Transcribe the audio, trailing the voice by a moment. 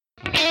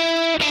This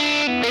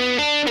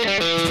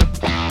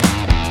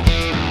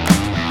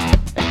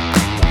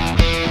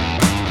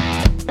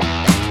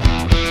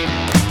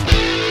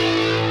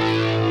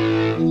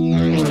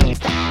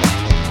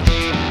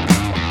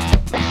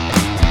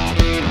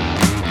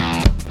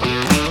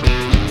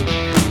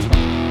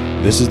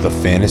is the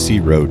Fantasy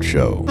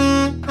Roadshow.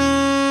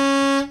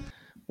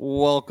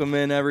 Welcome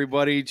in,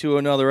 everybody, to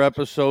another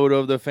episode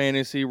of the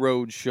Fantasy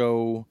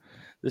Roadshow.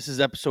 This is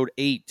episode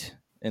 8,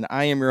 and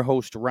I am your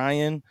host,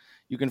 Ryan.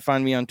 You can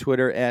find me on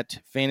Twitter at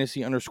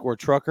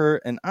fantasy_trucker,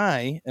 and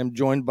I am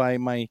joined by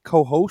my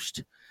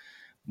co-host,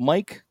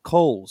 Mike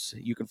Coles.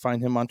 You can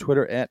find him on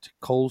Twitter at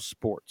Coles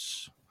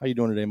Sports. How you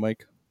doing today,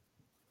 Mike?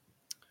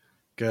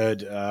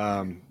 Good.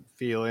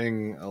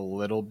 Feeling a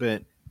little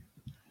bit,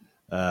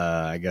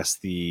 I guess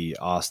the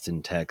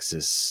Austin,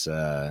 Texas,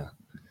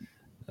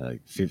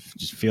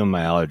 just feeling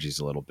my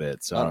allergies a little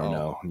bit. So I don't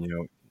know, when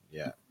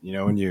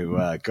you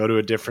go to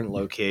a different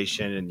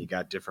location and you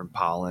got different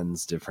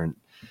pollens, different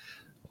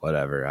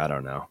whatever, I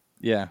don't know.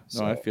 Yeah,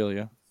 no, I feel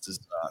you.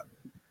 Just,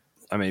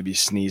 I may be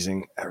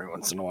sneezing every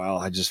once in a while.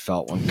 I just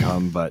felt one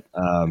come, but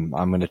I'm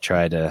going to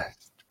try to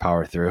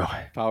power through.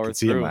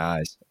 See it in my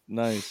eyes.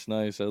 Nice.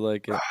 I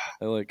like it.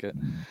 All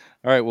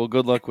right, well,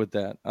 good luck with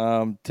that.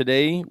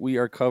 Today we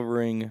are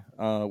covering,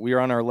 we are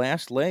on our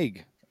last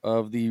leg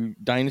of the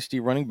Dynasty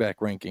running back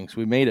rankings.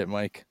 We made it,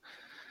 Mike.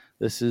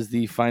 This is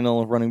the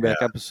final running back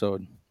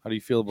episode. How do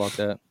you feel about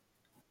that?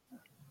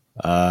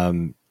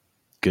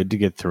 Good to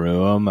get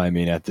through them. I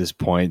mean, at this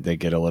point, they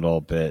get a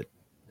little bit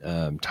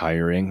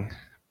tiring,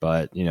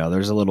 but,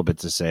 there's a little bit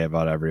to say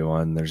about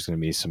everyone. There's going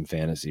to be some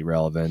fantasy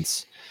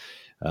relevance.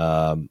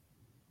 Not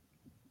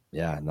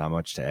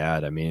much to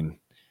add. I mean,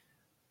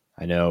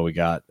 I know we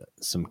got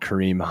some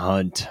Kareem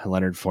Hunt,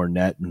 Leonard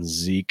Fournette, and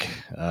Zeke.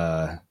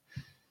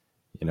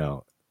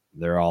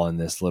 They're all in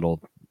this little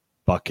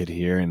bucket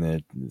here,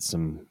 and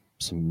some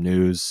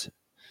news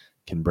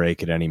can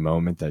break at any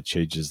moment that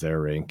changes their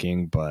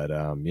ranking. But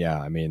I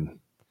mean,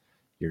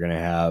 you're going to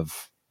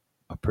have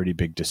a pretty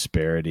big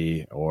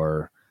disparity,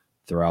 or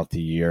throughout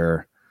the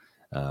year,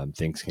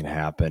 things can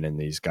happen, and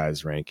these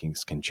guys'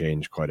 rankings can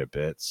change quite a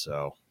bit.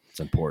 So it's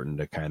important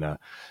to kind of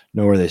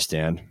know where they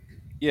stand.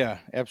 Yeah,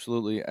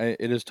 absolutely.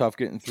 It is tough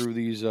getting through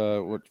these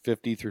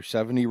 50 through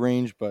 70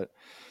 range, but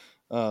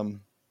they're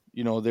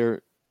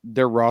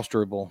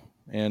rosterable,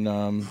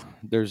 and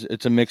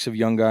it's a mix of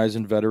young guys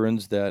and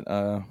veterans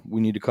that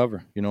we need to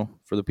cover,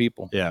 for the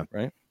people. Yeah.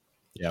 Right.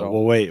 Yeah. So,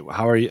 well, wait.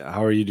 How are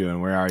you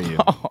doing? Where are you?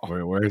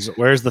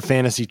 Where's the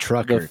fantasy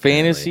trucker? The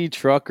fantasy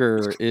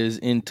trucker is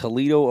in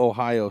Toledo,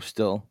 Ohio.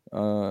 Still,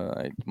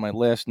 my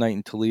last night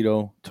in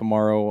Toledo.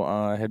 Tomorrow,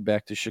 I head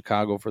back to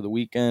Chicago for the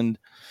weekend,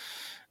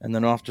 and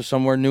then off to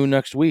somewhere new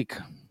next week.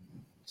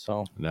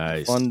 So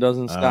nice. Fun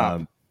doesn't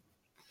stop.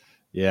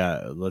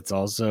 Let's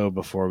also,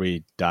 before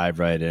we dive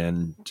right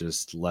in,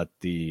 just let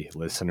the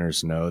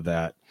listeners know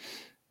that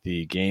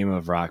the game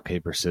of rock,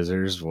 paper,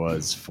 scissors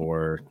was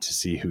to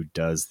see who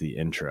does the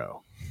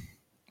intro.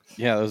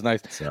 Yeah, that was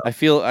nice. So,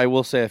 I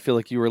will say I feel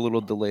like you were a little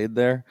delayed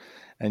there,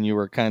 and you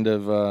were kind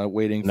of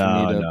waiting for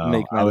me to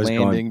make my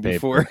landing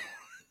before.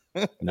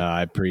 No,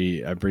 I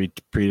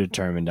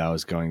predetermined I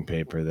was going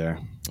paper there.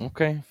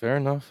 Okay, fair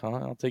enough.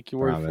 I'll take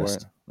your word for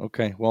it.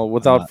 Okay, well,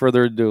 without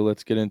further ado,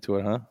 let's get into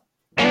it, huh?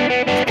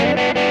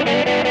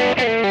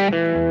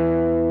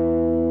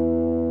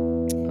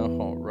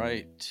 All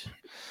right.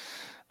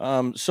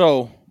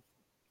 So,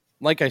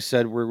 like I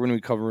said, we're going to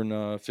be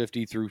covering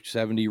 50 through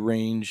 70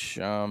 range,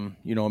 a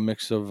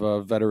mix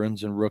of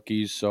veterans and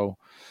rookies. So,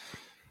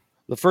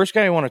 the first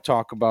guy I want to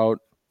talk about,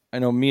 I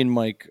know me and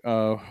Mike,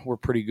 we're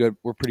pretty good.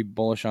 We're pretty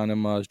bullish on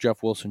him. Is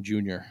Jeff Wilson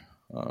Jr.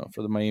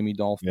 For the Miami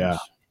Dolphins.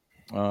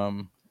 Yeah.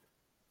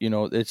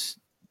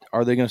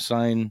 Are they going to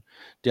sign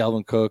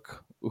Dalvin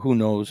Cook? Who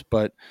knows?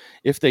 But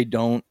if they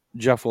don't,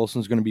 Jeff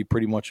Wilson's going to be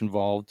pretty much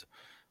involved.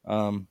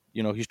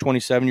 He's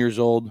 27 years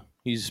old.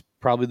 He's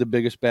probably the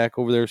biggest back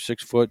over there,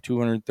 6 foot,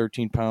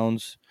 213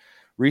 pounds.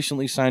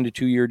 Recently signed a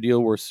 2-year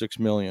deal worth $6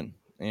 million.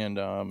 And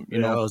I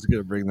was going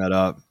to bring that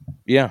up.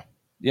 Yeah.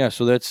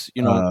 So that's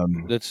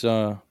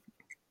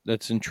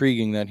that's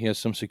intriguing that he has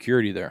some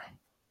security there.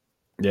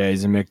 Yeah,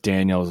 he's a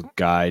McDaniels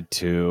guy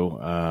too.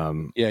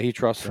 He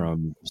trusts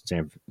him.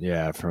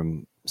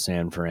 From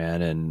San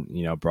Fran,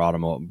 and brought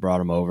him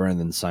over, and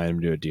then signed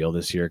him to a deal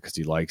this year because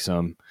he likes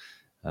him.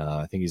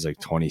 I think he's like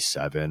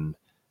 27,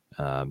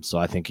 so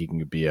I think he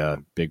can be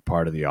a big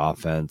part of the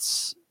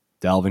offense.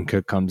 Dalvin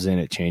Cook comes in,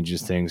 it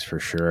changes things for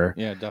sure.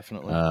 Yeah,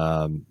 definitely.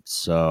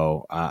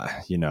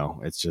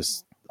 It's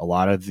just a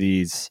lot of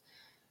these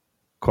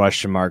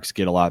question marks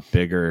get a lot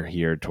bigger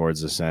here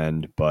towards this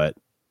end, but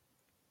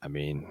I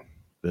mean,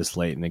 this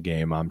late in the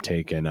game, I'm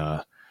taking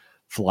a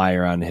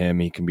flyer on him.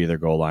 He can be their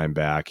goal line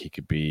back. He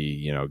could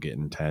be,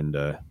 getting 10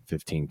 to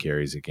 15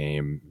 carries a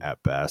game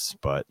at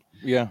best, but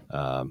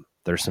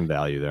there's some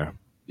value there.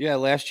 Yeah,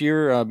 last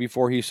year,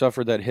 before he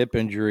suffered that hip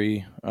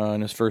injury,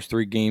 in his first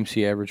 3 games,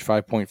 he averaged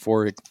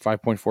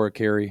 5.4 a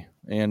carry.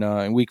 And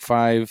in week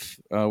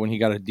 5, when he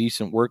got a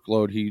decent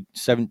workload, he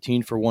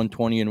 17 for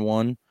 120 and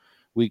 1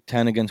 Week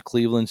 10 against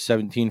Cleveland,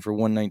 17 for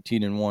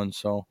 119 and 1.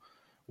 So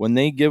when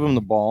they give him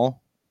the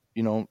ball,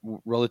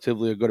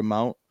 relatively a good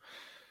amount,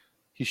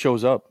 he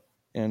shows up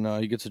and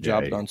he gets the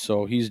job done.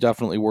 So he's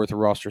definitely worth a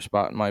roster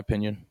spot in my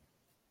opinion.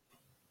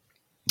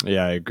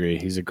 Yeah, I agree.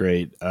 He's a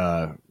great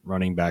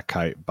running back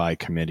by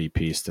committee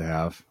piece to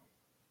have.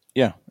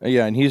 Yeah,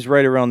 and he's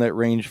right around that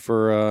range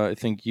for I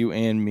think you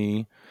and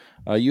me.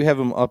 You have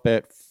him up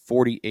at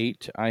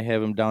 48. I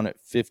have him down at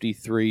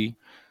 53,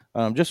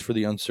 just for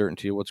the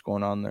uncertainty of what's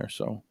going on there.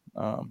 So,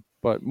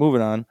 but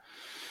moving on.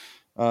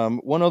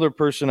 One other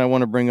person I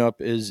want to bring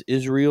up is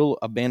Israel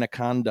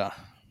Abanikanda.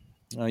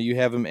 You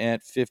have him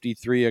at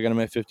 53. I got him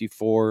at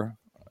 54.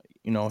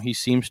 He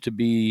seems to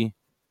be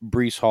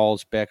Breece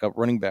Hall's backup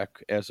running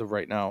back as of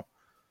right now.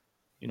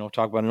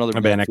 Talk about another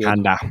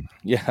Abanikanda.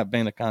 Yeah,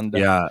 Abanikanda.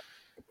 Yeah,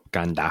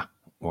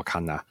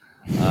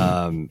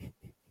 Wakanda.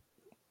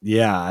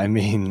 Yeah, I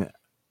mean,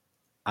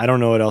 I don't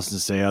know what else to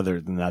say other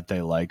than that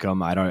they like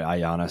him.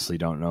 I honestly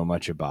don't know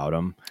much about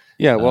him.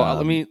 Yeah, well,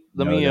 let me.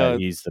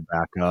 He's the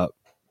backup.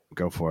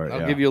 Go for it.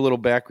 I'll give you a little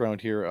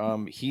background here.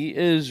 He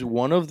is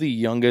one of the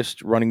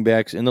youngest running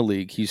backs in the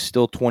league. He's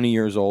still 20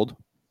 years old.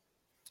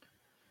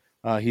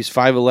 He's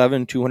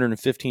 5'11",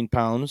 215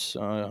 pounds.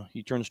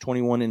 He turns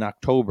 21 in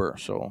October,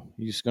 so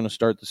he's going to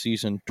start the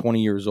season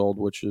 20 years old,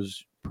 which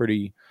is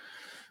pretty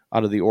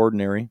out of the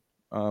ordinary.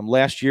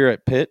 Last year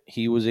at Pitt,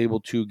 he was able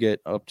to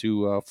get up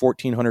to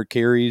 1,400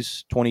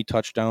 carries, 20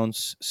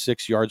 touchdowns,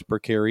 6 yards per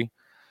carry.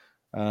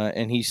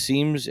 And he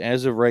seems,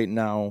 as of right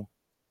now,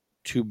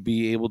 to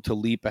be able to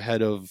leap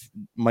ahead of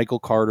Michael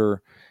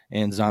Carter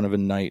and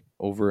Zonovan Knight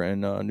over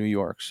in New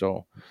York.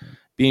 So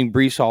being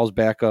Breece Hall's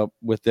backup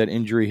with that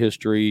injury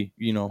history,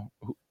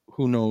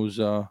 who knows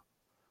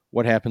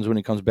what happens when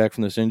he comes back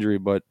from this injury.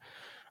 But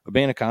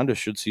Abanikanda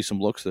should see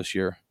some looks this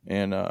year,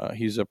 and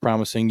he's a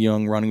promising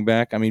young running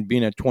back. I mean,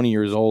 being at 20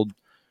 years old,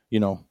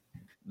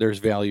 there's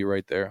value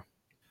right there.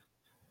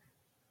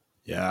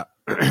 Yeah.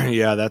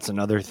 Yeah, that's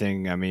another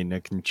thing. I mean,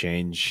 it can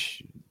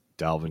change.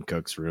 Dalvin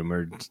Cook's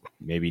rumored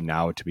maybe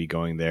now to be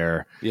going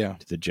there to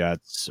the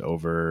Jets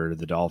over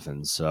the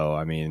Dolphins. So,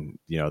 I mean,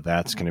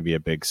 that's going to be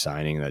a big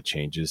signing that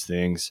changes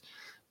things.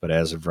 But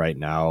as of right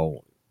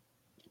now,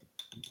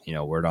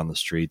 word on the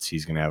streets,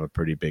 he's going to have a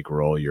pretty big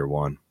role year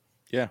one.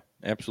 Yeah,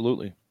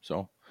 absolutely.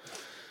 So,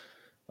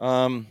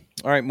 all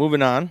right,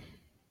 moving on.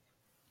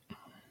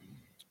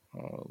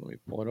 Let me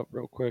pull it up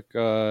real quick.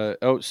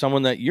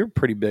 Someone that you're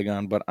pretty big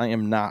on, but I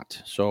am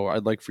not. So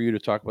I'd like for you to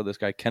talk about this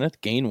guy, Kenneth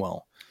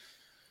Gainwell.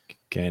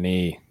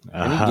 Kenny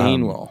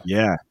Gainwell.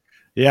 Yeah,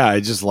 I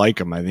just like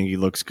him. I think he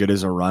looks good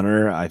as a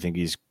runner. I think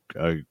he's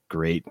a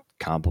great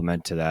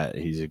complement to that.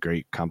 He's a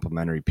great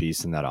complementary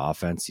piece in that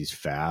offense. He's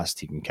fast.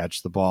 He can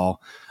catch the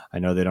ball. I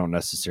know they don't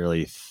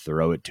necessarily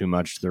throw it too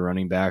much to the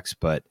running backs,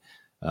 but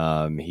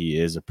he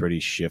is a pretty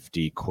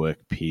shifty,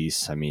 quick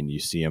piece. I mean, you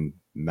see him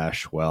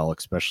mesh well,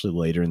 especially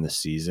later in the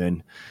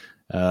season.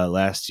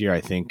 Last year,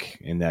 I think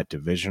in that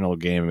divisional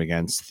game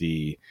against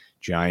the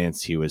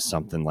Giants, he was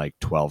something like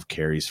 12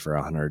 carries for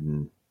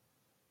 100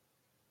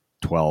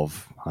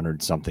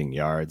 something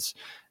yards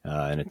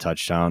and a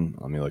touchdown.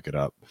 Let me look it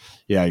up.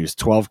 Yeah, he was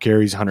 12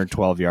 carries,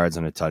 112 yards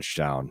and a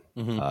touchdown.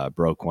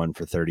 Broke one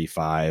for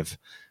 35.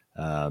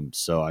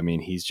 So, I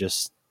mean, he's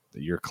just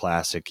your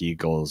classic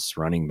Eagles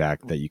running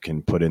back that you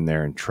can put in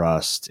there and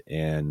trust.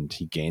 And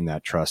he gained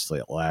that trust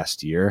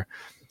last year.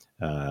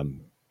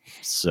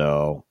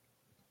 So,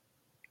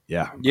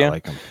 I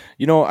like him.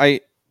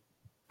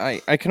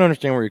 I can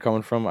understand where you're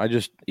coming from.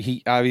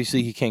 He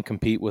obviously can't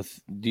compete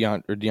with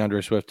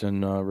DeAndre Swift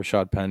and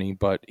Rashad Penny,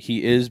 but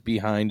he is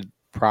behind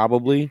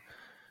probably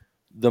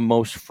the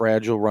most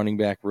fragile running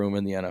back room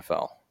in the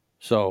NFL.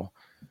 So,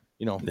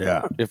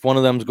 if one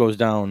of them goes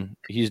down,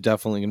 he's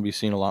definitely going to be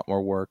seeing a lot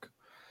more work.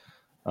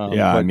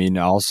 I mean,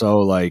 also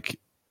like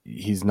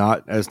he's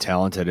not as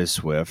talented as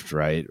Swift,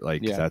 right?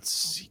 Like he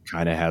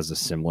kind of has a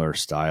similar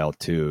style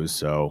too.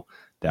 So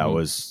that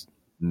was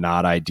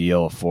not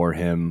ideal for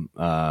him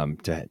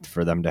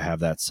for them to have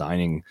that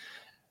signing.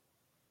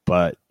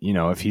 But,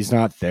 if he's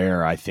not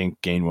there, I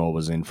think Gainwell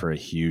was in for a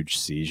huge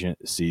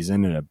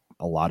season and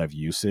a lot of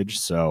usage.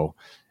 So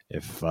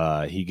if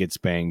he gets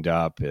banged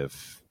up,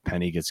 if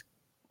Penny gets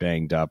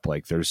banged up,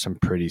 like there's some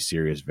pretty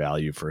serious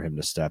value for him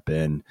to step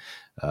in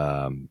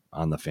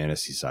on the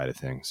fantasy side of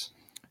things.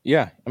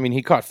 Yeah. I mean,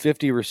 he caught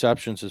 50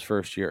 receptions his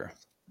first year.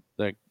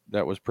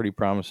 That was pretty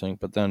promising,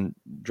 but then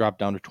dropped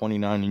down to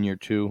 29 in year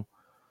 2.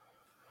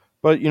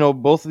 But,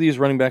 both of these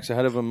running backs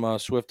ahead of him,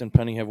 Swift and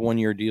Penny, have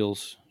 1-year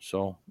deals.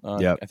 So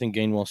I think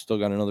Gainwell still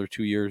got another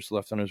 2 years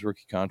left on his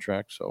rookie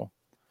contract. So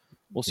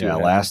we'll see. Yeah,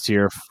 last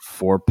year,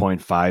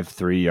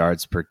 4.53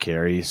 yards per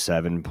carry,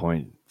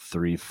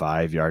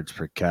 7.35 yards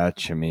per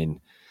catch. I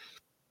mean,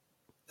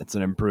 it's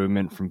an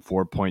improvement from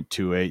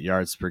 4.28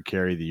 yards per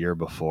carry the year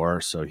before.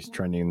 So he's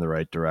trending in the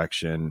right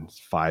direction.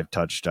 5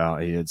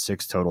 touchdowns. He had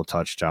 6 total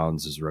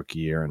touchdowns his rookie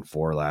year and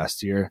 4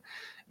 last year.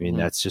 I mean,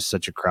 that's just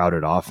such a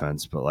crowded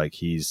offense, but like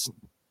he's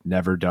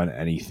never done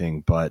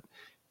anything but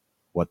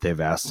what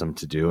they've asked him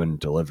to do and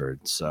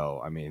delivered.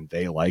 So, I mean,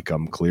 they like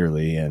him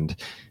clearly, and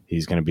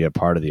he's going to be a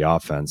part of the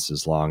offense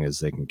as long as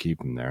they can keep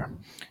him there.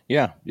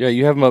 Yeah.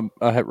 You have him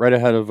right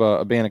ahead of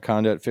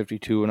Abanaconda at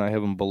 52, and I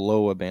have him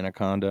below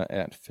Abanaconda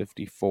at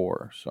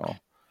 54. So,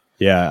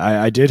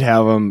 yeah, I did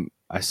have him.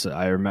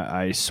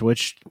 I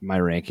switched my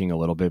ranking a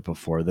little bit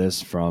before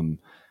this from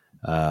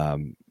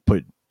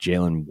put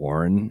Jalen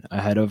Warren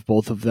ahead of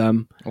both of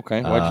them.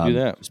 okay, why'd you do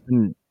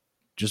that?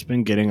 Just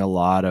been getting a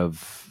lot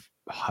of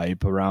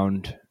hype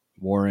around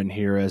Warren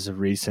here as of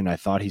recent. I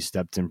thought he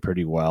stepped in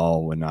pretty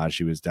well when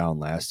Najee was down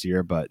last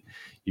year, but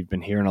you've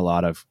been hearing a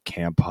lot of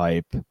camp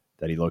hype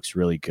that he looks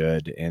really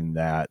good, and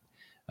that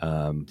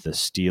the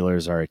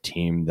Steelers are a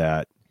team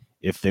that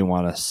if they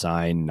want to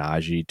sign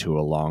Najee to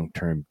a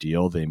long-term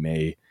deal, they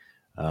may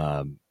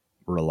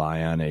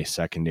rely on a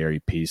secondary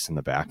piece in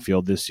the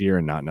backfield this year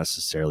and not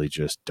necessarily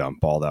just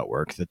dump all that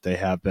work that they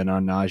have been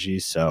on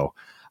Najee. So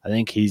I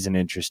think he's an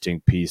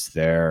interesting piece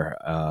there.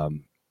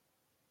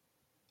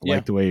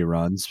 Like the way he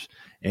runs.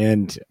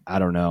 And I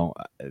don't know,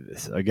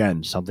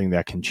 again, something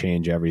that can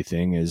change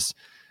everything is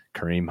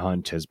Kareem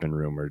Hunt has been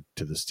rumored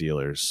to the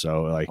Steelers.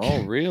 So like,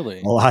 oh,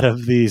 really? A lot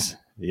of these,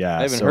 yeah.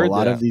 I haven't heard a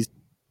lot that. of these,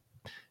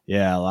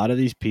 yeah, a lot of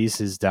these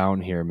pieces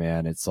down here,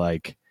 man. It's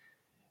like,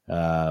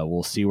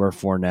 we'll see where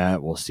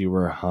Fournette, we'll see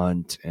where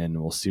Hunt,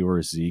 and we'll see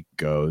where Zeke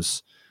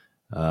goes.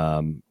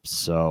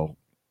 So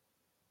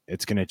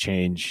it's going to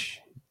change,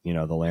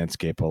 the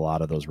landscape of a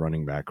lot of those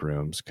running back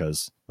rooms,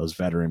 because those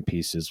veteran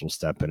pieces will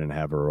step in and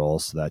have a role.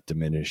 So that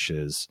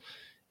diminishes,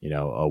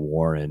 a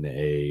Warren,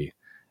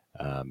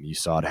 you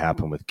saw it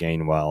happen with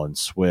Gainwell and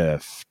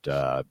Swift,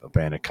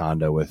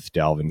 Anaconda with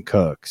Dalvin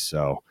Cook.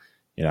 So,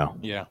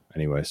 yeah.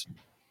 Anyways.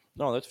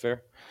 No, that's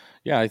fair.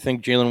 Yeah, I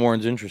think Jalen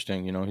Warren's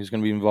interesting. He's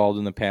going to be involved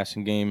in the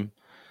passing game.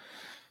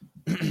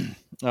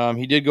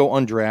 He did go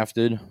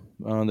undrafted.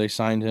 They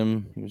signed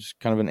him. He was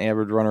kind of an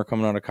average runner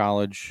coming out of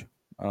college.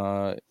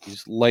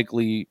 He's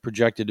likely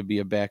projected to be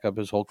a backup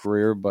his whole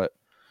career, but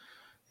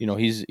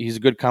he's a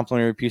good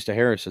complementary piece to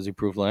Harris, as he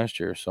proved last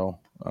year. So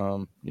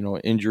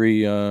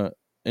injury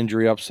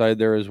upside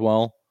there as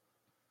well.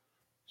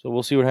 So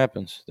we'll see what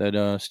happens. That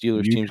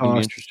Steelers team's going to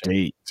be interesting.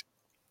 State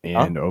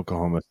and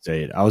Oklahoma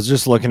State. I was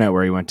just looking at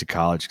where he went to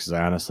college because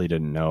I honestly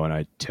didn't know, and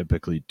I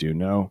typically do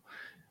know.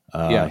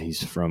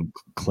 He's from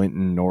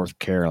Clinton, North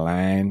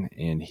Carolina,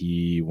 and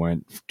he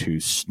went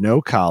to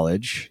Snow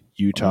College,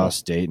 Utah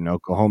State, and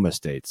Oklahoma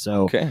State.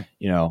 So,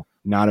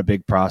 not a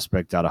big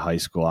prospect out of high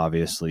school,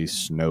 obviously,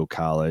 Snow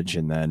College,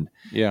 and then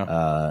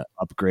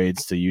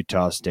upgrades to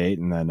Utah State,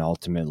 and then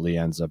ultimately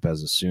ends up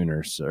as a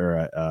Sooner or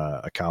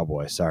a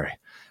Cowboy. Sorry,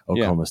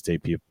 Oklahoma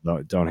State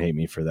people don't hate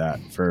me for that.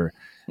 For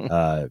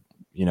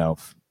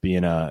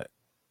being on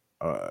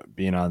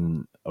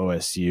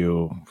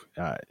OSU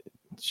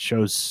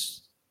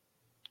shows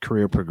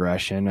career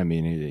progression. I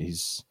mean,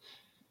 he's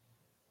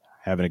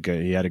he had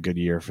a good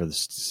year for the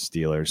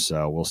Steelers,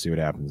 so we'll see what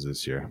happens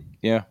this year.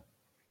 Yeah.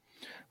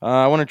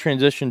 I want to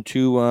transition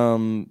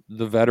to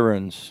the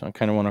veterans. I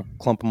kind of want to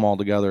clump them all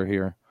together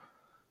here.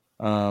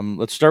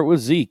 Let's start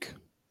with Zeke.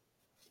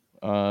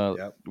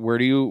 Where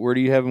do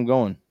you have him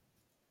going?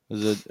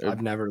 Is it?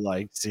 I've never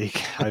liked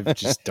Zeke. I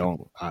just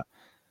don't.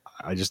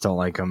 I just don't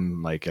like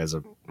him as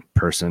a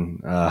person.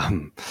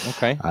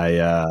 Okay.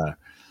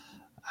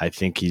 I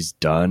think he's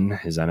done.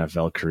 His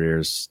NFL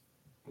career's.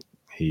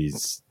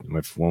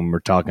 When we're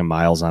talking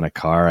miles on a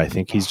car, I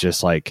think he's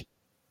just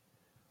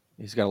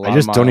he's got a lot. I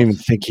just of don't even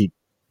think he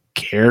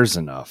cares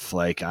enough.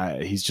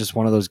 He's just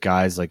one of those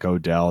guys like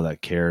Odell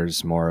that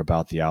cares more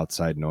about the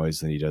outside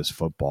noise than he does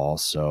football.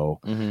 So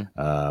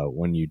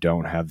when you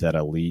don't have that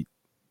elite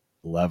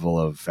level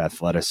of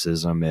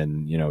athleticism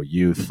and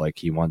youth like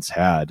he once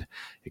had,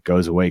 it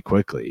goes away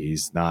quickly.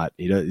 He's not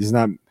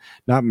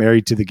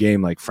married to the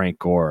game like Frank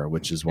Gore,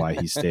 which is why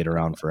he stayed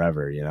around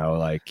forever.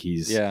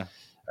 He's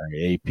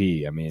AP.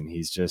 I mean,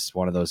 he's just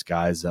one of those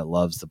guys that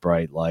loves the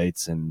bright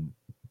lights and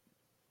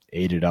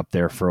ate it up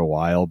there for a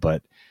while.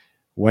 But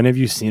when have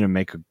you seen him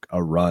make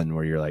a run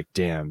where you're like,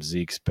 damn,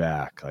 Zeke's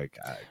back? He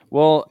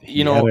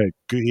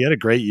had a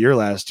great year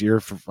last year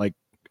for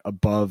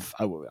above,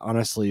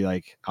 honestly,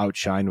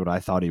 outshined what I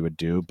thought he would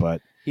do,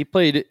 but he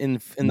played in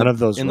none of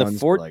those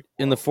runs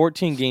in the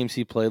 14 games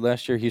he played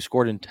last year, he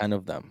scored in 10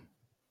 of them.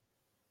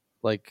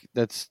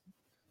 That's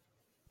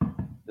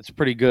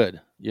pretty good,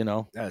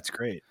 That's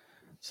great.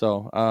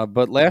 So,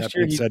 but last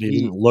year he said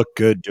he didn't look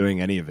good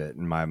doing any of it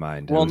in my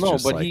mind. Well, no,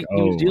 but he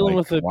was dealing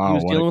with he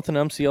was dealing with an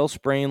MCL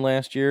sprain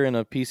last year and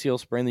a PCL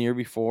sprain the year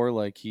before.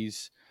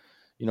 He's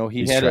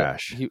had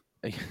trash.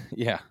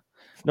 Yeah.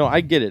 No, I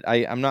get it.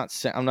 I'm not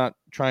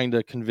trying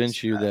to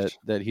convince you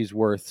that he's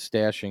worth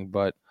stashing,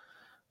 but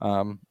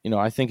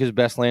I think his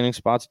best landing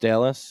spot's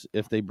Dallas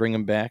if they bring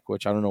him back,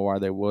 which I don't know why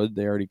they would.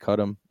 They already cut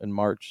him in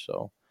March,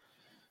 so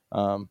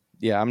I'm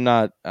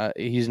not.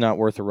 He's not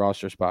worth a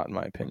roster spot in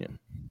my opinion.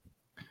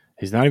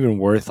 He's not even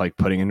worth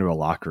putting into a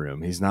locker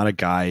room. He's not a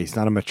guy. He's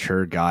not a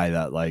mature guy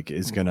that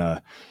is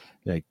gonna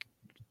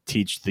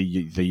teach the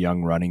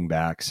young running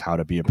backs how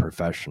to be a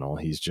professional.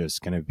 He's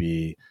just gonna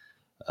be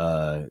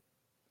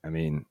I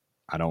mean,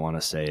 I don't want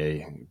to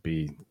say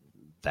be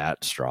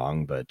that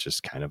strong, but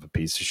just kind of a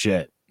piece of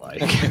shit.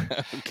 Like,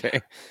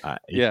 Okay.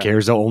 he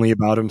cares only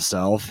about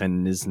himself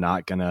and is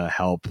not going to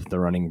help the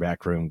running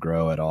back room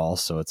grow at all.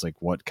 So it's like,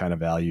 what kind of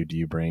value do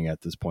you bring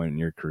at this point in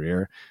your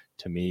career?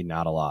 To me,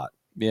 not a lot.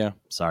 Yeah.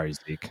 Sorry,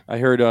 Zeke. I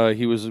heard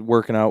he was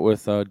working out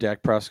with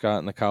Dak Prescott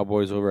and the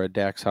Cowboys over at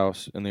Dak's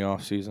house in the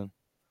offseason.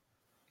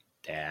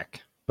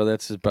 Dak. But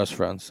that's his best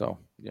friend, so,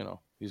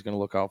 he's going to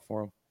look out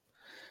for him.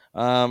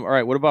 All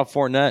right, what about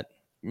Fournette,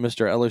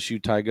 Mr.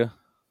 LSU Tiger?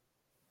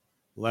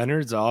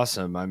 Leonard's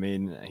awesome. I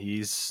mean,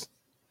 he's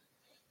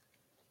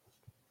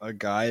a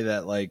guy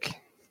that, like,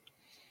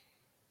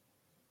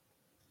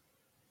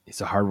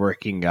 he's a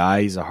hardworking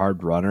guy. He's a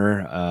hard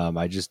runner.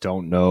 I just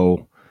don't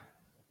know.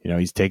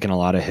 He's taken a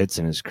lot of hits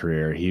in his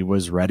career. He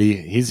was ready.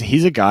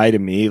 He's a guy to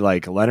me,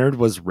 like Leonard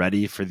was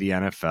ready for the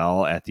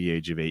NFL at the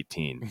age of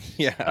 18.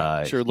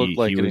 Yeah, sure looked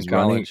like it in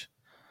college.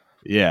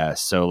 Yeah,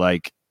 so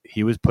like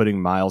he was putting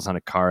miles on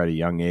a car at a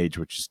young age,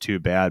 which is too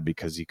bad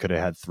because he could have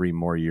had 3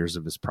 more years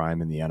of his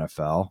prime in the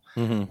NFL.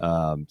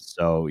 Mm-hmm.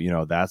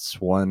 So that's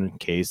one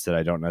case that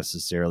I don't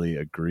necessarily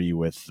agree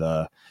with.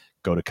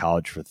 Go to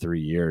college for 3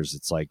 years.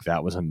 It's like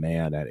that was a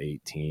man at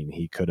 18.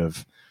 He could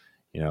have.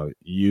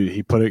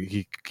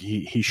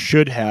 He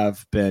should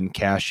have been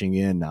cashing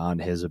in on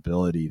his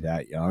ability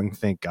that young.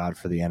 Thank God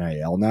for the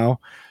NIL now,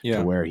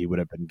 to where he would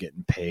have been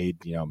getting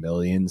paid,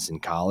 millions in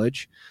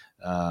college.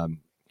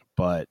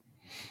 But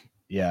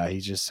yeah,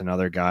 he's just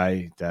another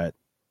guy that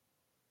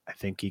I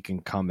think he can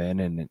come in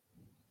and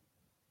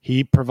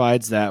he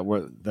provides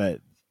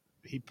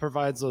he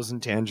provides those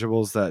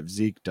intangibles that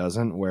Zeke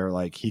doesn't, where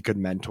like he could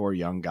mentor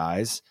young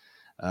guys,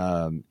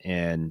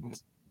 and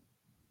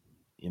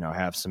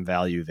have some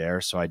value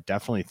there. So I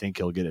definitely think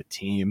he'll get a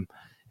team,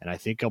 and I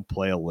think he'll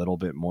play a little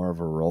bit more of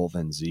a role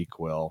than Zeke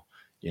will.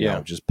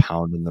 Just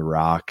pounding the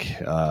rock.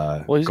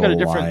 Well, he's got a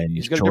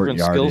different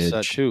skill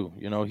set too.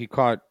 He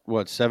caught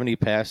 70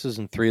 passes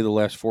in 3 of the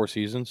last 4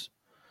 seasons.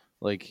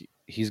 Like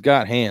he's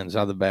got hands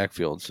out of the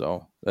backfield,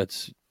 so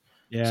that's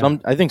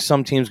I think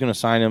some team's going to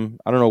sign him.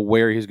 I don't know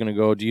where he's going to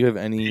go. Do you have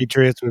any?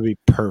 Patriots would be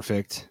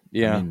perfect.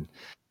 Yeah, I mean,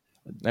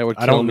 that would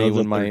kill me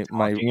when my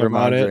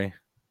Ramondre.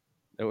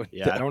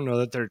 I don't know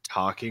that they're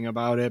talking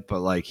about it,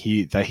 but like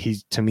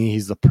to me,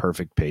 he's the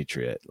perfect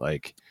Patriot.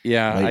 Like,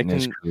 late in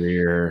his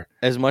career.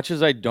 As much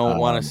as I don't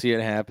want to see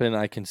it happen,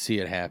 I can see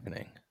it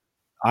happening.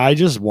 I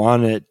just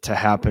want it to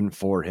happen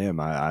for him.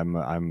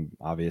 I'm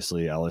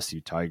obviously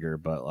LSU Tiger,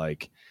 but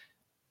like,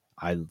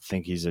 I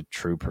think he's a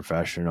true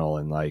professional.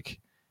 And like,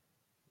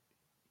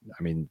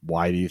 I mean,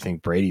 why do you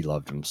think Brady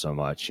loved him so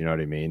much? You know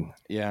what I mean?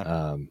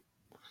 Yeah.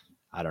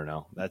 I don't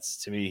know.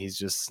 That's, to me,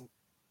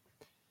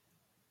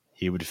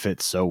 he would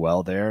fit so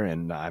well there.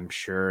 And I'm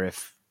sure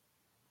if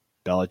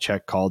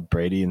Belichick called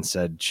Brady and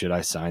said, should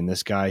I sign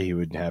this guy, he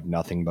would have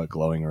nothing but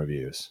glowing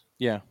reviews.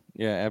 Yeah,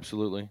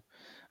 absolutely.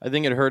 I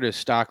think it hurt his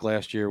stock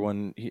last year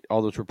when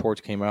all those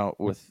reports came out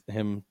with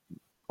him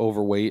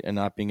overweight and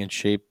not being in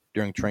shape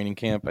during training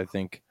camp. I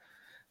think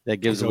that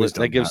gives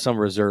some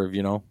reserve,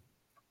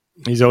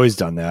 He's always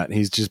done that.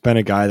 He's just been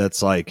a guy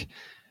that's like,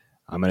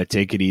 I'm going to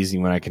take it easy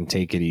when I can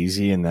take it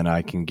easy, and then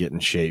I can get in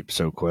shape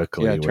so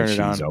quickly. Yeah, turn it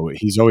on.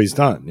 He's always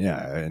done.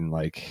 Yeah, and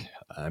like,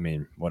 I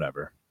mean,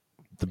 whatever.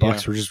 The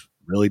Bucs were just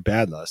really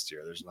bad last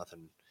year. There's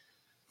nothing.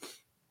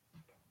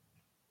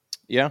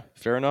 Yeah,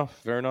 fair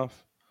enough. All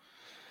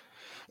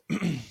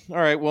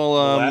right, well,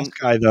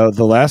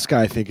 the last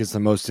guy I think is the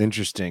most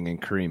interesting, in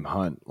Kareem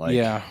Hunt. Like,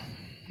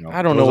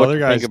 I don't know what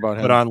to think about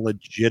him. Put on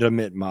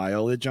legitimate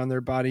mileage on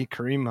their body.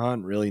 Kareem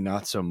Hunt really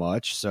not so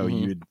much. So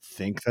you'd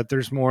think that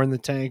there's more in the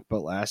tank, but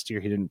last year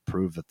he didn't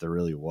prove that there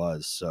really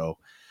was. So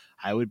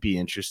I would be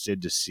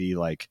interested to see,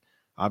 like,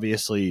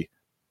 obviously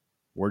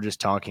we're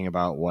just talking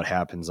about what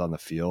happens on the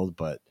field,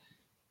 but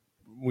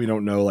we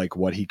don't know like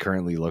what he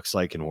currently looks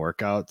like in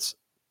workouts.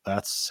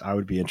 I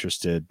would be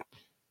interested.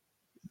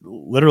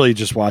 Literally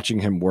just watching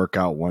him work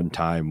out one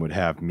time would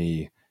have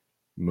me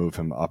move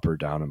him up or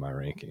down in my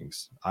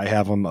rankings. I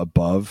have him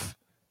above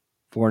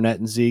Fournette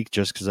and Zeke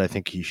just because I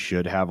think he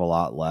should have a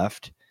lot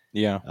left.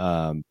 Yeah.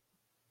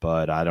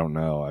 But I don't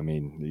know. I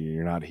mean,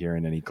 you're not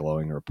hearing any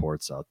glowing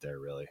reports out there,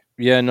 really.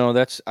 Yeah,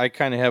 no, I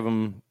kind of have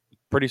him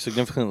pretty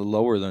significantly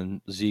lower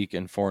than Zeke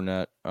and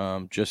Fournette.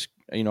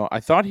 I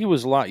thought he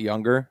was a lot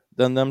younger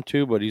than them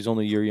too, but he's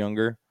only a year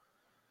younger.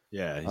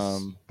 Yeah,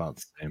 he's about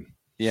the same.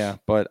 Yeah,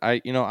 but I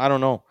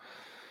don't know.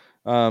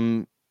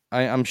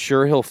 I'm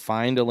sure he'll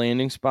find a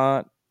landing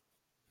spot,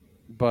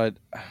 but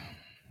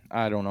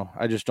I don't know.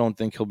 I just don't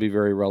think he'll be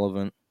very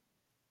relevant.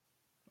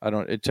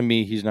 To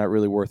me, he's not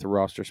really worth a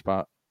roster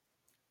spot.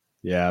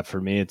 Yeah, for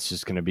me, it's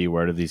just going to be,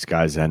 where do these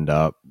guys end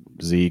up?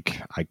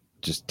 Zeke, I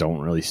just don't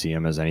really see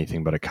him as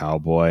anything but a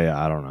cowboy.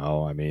 I don't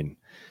know. I mean,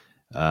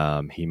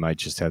 he might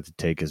just have to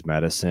take his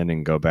medicine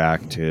and go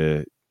back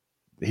to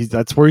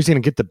that's where he's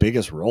going to get the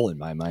biggest role in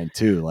my mind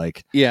too.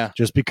 Like, yeah,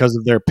 just because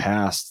of their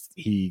past,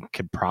 he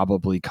could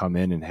probably come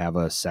in and have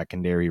a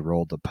secondary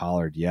role to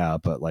Pollard. Yeah,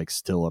 but like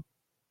still a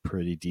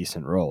pretty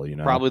decent role,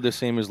 Probably the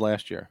same as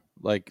last year.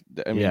 Like,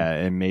 I mean, yeah,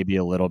 and maybe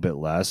a little bit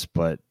less,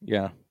 but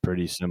yeah,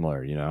 pretty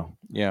similar,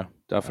 yeah,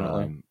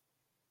 definitely.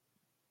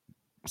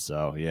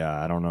 So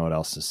yeah, I don't know what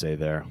else to say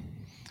there.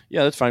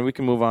 Yeah, that's fine. We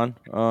can move on.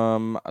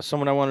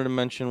 Someone I wanted to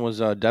mention was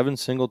Devin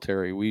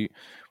Singletary. We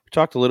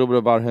talked a little bit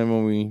about him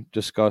when we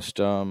discussed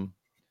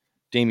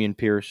Damian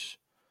Pierce.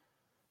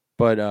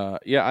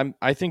 But yeah,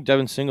 I think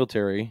Devin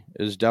Singletary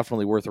is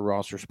definitely worth a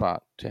roster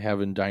spot to have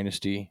in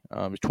Dynasty.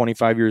 He's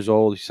 25 years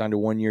old. He signed a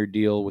 1-year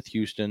deal with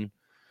Houston,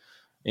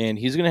 and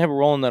he's going to have a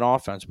role in that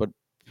offense, but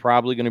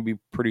probably going to be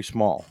pretty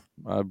small.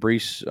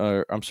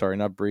 I'm sorry,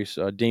 not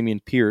Brees.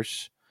 Damian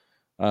Pierce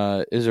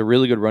is a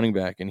really good running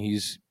back, and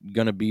he's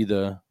going to be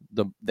the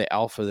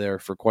alpha there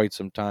for quite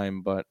some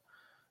time. But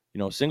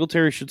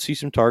Singletary should see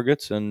some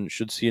targets and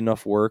should see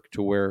enough work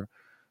to where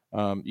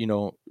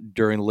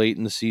during late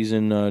in the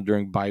season,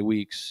 during bye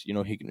weeks,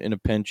 he can, in a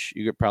pinch,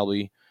 you could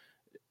probably,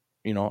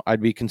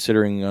 I'd be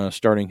considering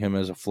starting him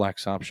as a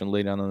flex option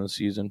late on in the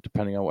season,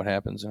 depending on what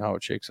happens and how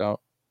it shakes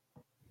out.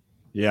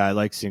 Yeah, I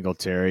like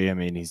Singletary. I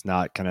mean, he's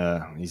not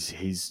gonna.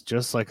 He's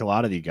just like a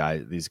lot of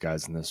these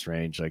guys in this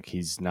range. Like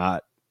he's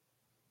not.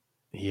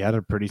 He had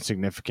a pretty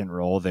significant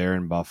role there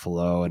in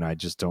Buffalo, and I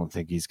just don't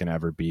think he's gonna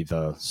ever be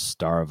the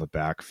star of a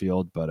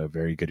backfield, but a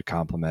very good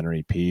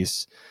complementary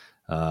piece.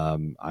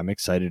 I'm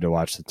excited to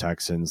watch the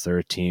Texans. They're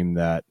a team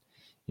that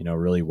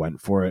really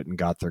went for it and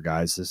got their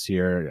guys this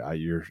year.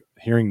 You're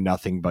hearing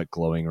nothing but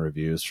glowing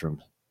reviews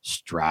from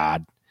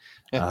Stroud.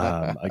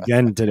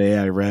 Again, today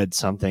I read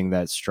something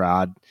that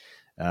Stroud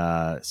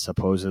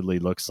supposedly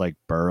looks like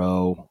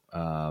Burrow.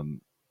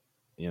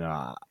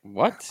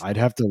 What? I'd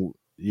have to.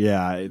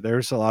 Yeah,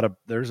 there's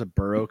a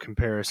Burrow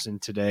comparison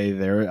today.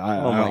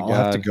 Oh my I'll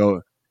have to God.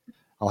 go.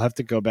 I'll have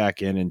to go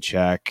back in and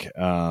check.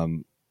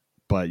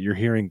 But you're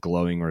hearing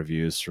glowing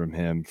reviews from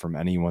him from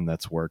anyone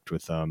that's worked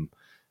with him.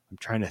 I'm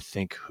trying to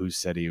think who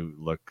said they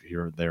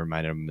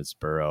reminded him as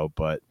Burrow.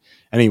 But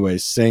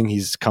anyways, saying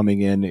he's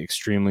coming in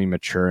extremely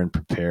mature and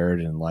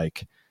prepared and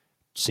like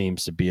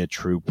seems to be a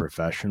true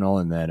professional.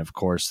 And then of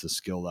course the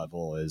skill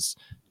level is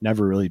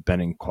never really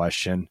been in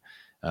question.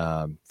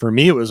 For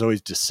me, it was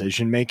always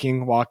decision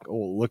making.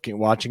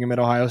 Watching him at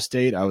Ohio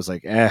State, I was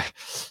like,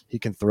 he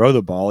can throw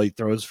the ball. He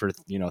throws for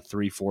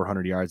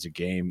 300-400 yards a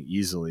game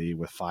easily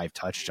with 5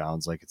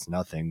 touchdowns, like it's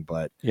nothing.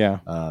 But Yeah.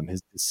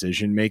 his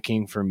decision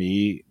making for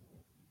me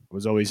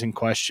was always in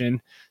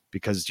question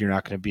because you're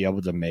not going to be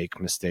able to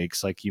make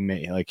mistakes like he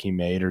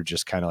made, or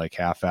just kind of like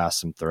half-ass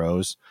some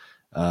throws.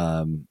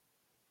 And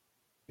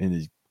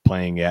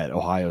playing at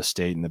Ohio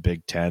State in the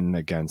Big Ten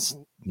against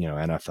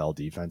NFL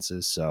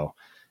defenses, so.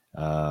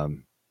 I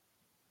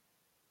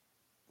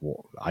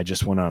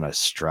just went on a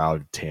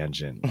Stroud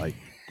tangent. Like,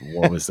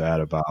 what was that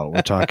about?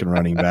 We're talking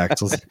running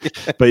backs,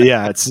 but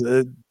yeah, it's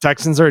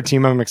Texans are a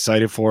team I'm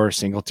excited for.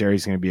 Singletary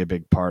is going to be a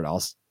big part.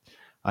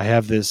 I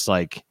have this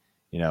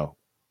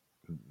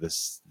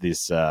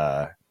this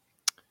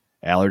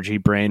allergy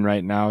brain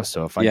right now.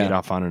 So if I get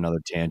off on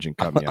another tangent,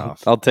 cut me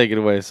off. I'll take it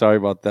away. Sorry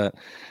about that.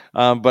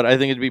 But I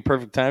think it'd be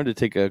perfect time to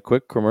take a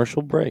quick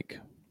commercial break.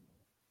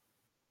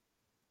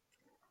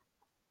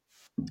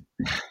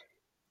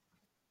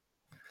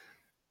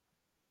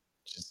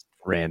 Just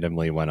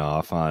randomly went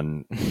off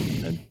on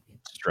a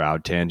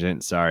Stroud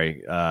tangent.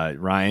 Sorry.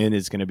 Ryan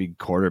is going to be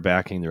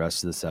quarterbacking the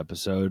rest of this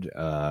episode.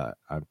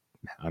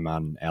 I'm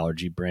on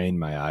allergy brain.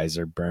 My eyes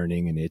are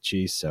burning and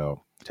itchy.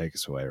 So take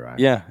us away, Ryan.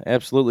 Yeah,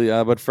 absolutely.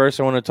 But first,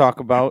 I want to talk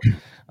about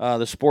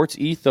the Sports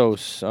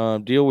Ethos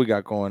deal we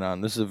got going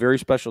on. This is a very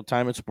special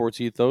time at Sports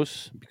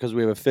Ethos because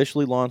we have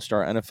officially launched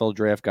our NFL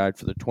Draft Guide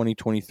for the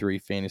 2023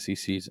 fantasy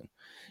season.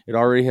 It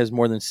already has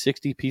more than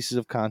 60 pieces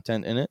of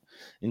content in it,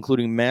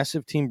 including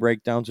massive team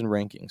breakdowns and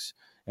rankings.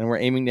 And we're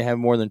aiming to have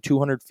more than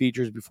 200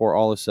 features before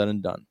all is said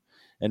and done.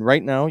 And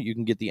right now, you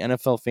can get the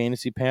NFL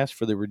Fantasy Pass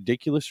for the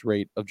ridiculous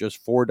rate of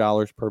just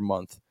 $4 per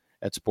month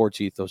at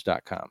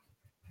sportsethos.com.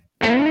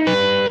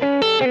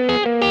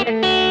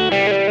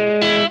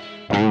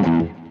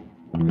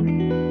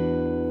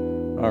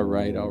 All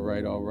right.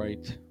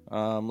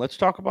 Let's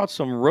talk about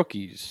some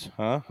rookies,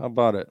 huh? How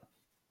about it?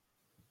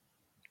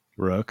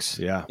 Rooks,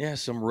 yeah. Yeah,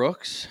 some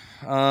rooks.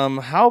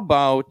 How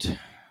about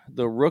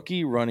the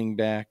rookie running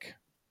back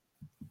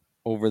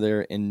over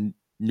there in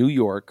New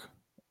York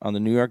on the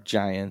New York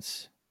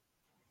Giants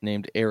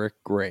named Eric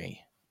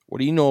Gray? What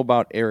do you know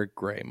about Eric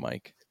Gray,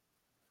 Mike?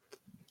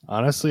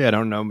 Honestly, I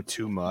don't know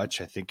too much.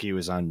 I think he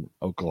was on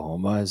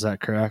Oklahoma. Is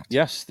that correct?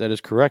 Yes, that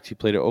is correct. He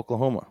played at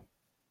Oklahoma.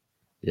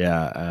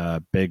 Yeah,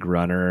 big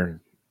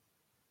runner.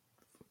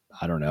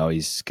 I don't know.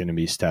 He's going to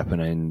be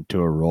stepping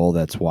into a role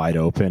that's wide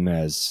open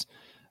as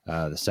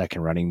the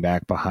second running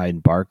back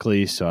behind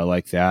Barkley. So I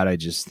like that. I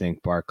just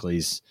think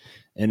Barkley's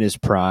in his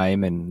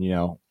prime, and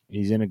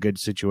he's in a good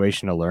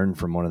situation to learn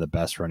from one of the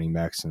best running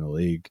backs in the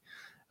league.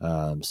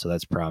 So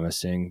that's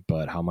promising.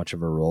 But how much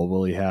of a role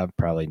will he have?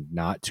 Probably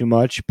not too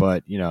much.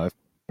 But if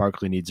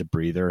Barkley needs a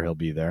breather, he'll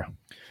be there.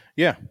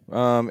 Yeah.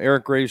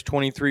 Eric Gray is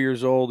 23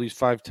 years old. He's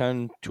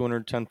 5'10",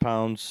 210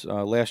 pounds.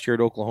 Last year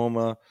at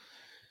Oklahoma,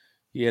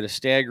 he had a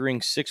staggering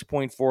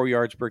 6.4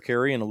 yards per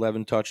carry and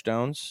 11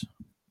 touchdowns.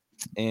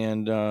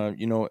 And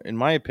in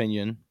my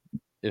opinion,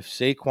 if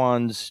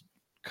Saquon's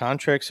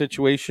contract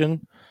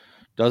situation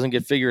doesn't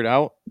get figured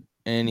out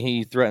and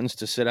he threatens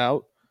to sit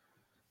out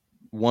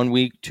 1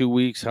 week, 2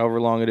 weeks, however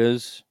long it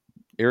is,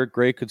 Eric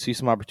Gray could see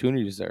some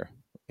opportunities there.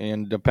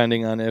 And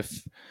depending on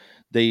if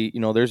they,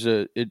 there's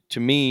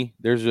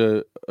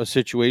a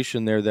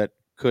situation there that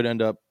could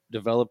end up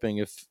developing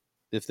if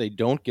they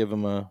don't give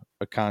him a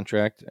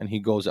contract and he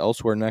goes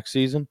elsewhere next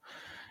season.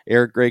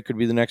 Eric Gray could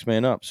be the next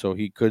man up. So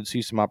he could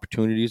see some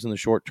opportunities in the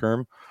short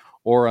term.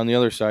 Or on the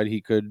other side,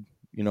 he could,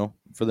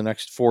 for the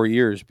next 4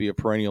 years be a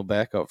perennial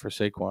backup for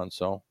Saquon.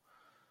 So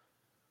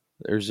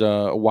there's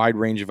a wide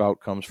range of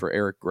outcomes for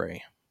Eric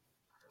Gray.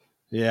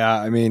 Yeah,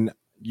 I mean,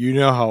 you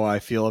know how I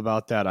feel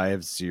about that. I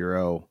have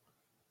zero.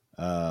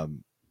 I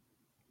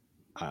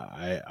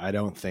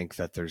don't think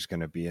that there's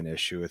going to be an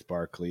issue with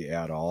Barkley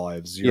at all. I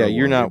have zero. Yeah,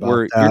 you're not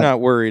worried. That You're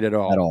not worried at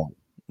all. at all.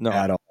 No.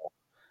 At all.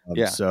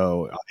 Yeah.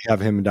 So I have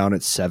him down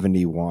at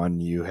 71.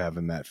 You have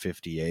him at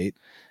 58.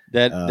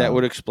 That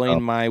would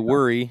explain my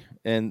worry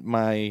and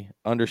my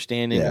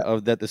understanding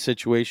of that the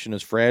situation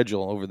is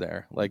fragile over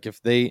there. Like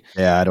if they,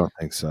 I don't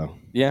think so.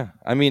 Yeah,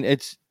 I mean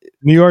it's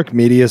New York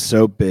media is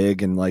so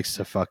big and likes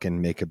to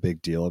fucking make a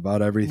big deal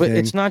about everything. But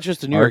it's not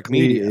just the New York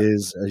media.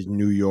 Is a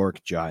New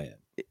York Giant.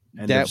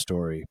 End of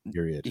story.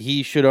 Period.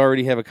 He should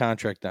already have a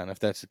contract done if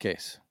that's the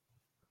case.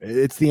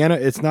 It's not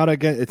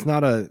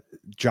a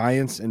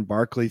Giants and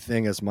Barkley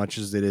thing as much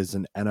as it is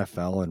an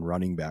NFL and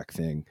running back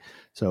thing.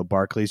 So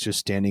Barkley's just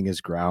standing his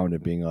ground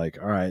and being like,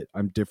 all right,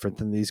 I'm different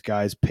than these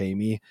guys, pay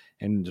me.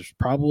 And there's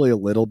probably a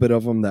little bit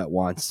of them that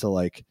wants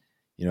to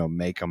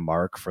make a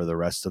mark for the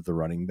rest of the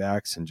running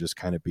backs and just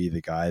kind of be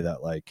the guy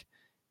that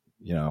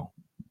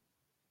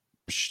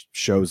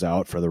shows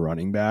out for the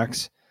running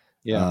backs.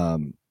 Yeah.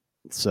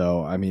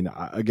 So, I mean,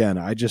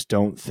 I just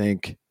don't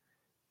think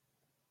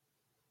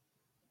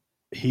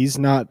he's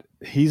not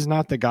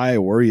the guy I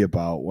worry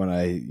about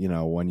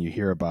when you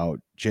hear about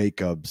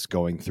Jacobs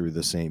going through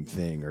the same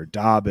thing or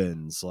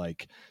Dobbins.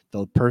 Like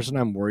the person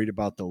I'm worried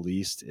about the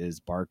least is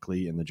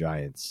Barkley and the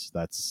Giants.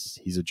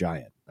 He's a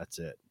Giant. That's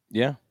it.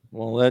 Yeah.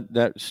 Well,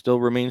 that still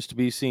remains to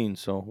be seen.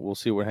 So we'll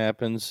see what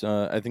happens.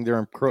 I think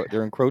they're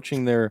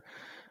encroaching their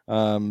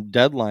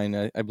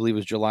deadline. I believe it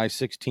was July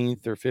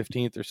 16th or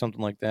 15th or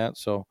something like that.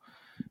 So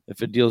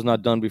if a deal's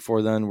not done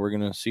before then, we're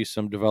going to see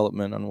some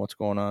development on what's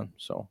going on.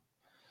 So.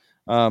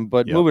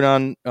 Moving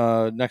on,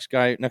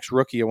 next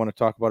rookie I want to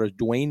talk about is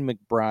Dwayne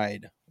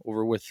McBride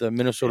over with the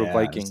Minnesota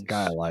Vikings. This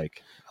guy I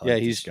like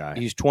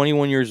he's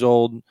 21 years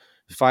old,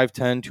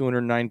 5'10",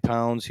 209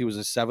 pounds. He was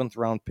a 7th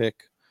round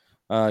pick.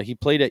 He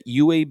played at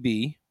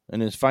UAB in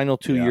his final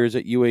 2 years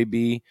at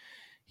UAB.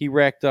 He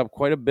racked up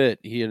quite a bit.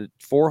 He had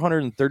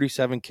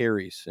 437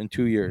 carries in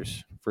 2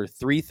 years for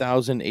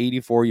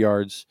 3,084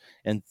 yards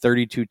and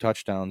 32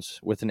 touchdowns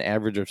with an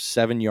average of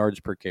 7 yards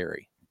per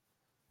carry.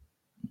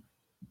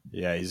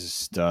 Yeah, he's a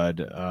stud.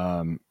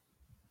 Does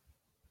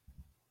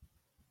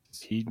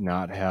he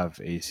not have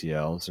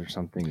ACLs or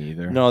something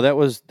either? No, that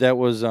was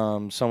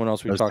someone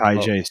else we talked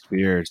about. Ty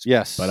Spears.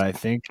 Yes. But I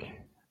think,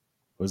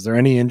 was there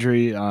any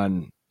injury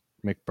on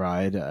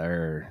McBride,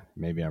 or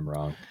maybe I'm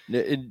wrong?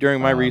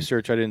 During my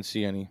research, I didn't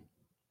see any.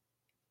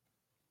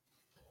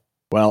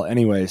 Well,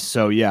 anyway,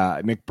 so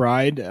yeah,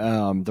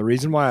 McBride, the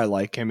reason why I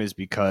like him is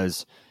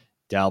because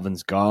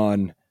Dalvin's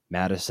gone.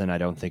 Madison, I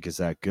don't think is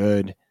that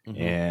good.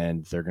 Mm-hmm.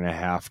 And they're going to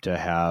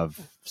have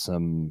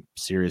some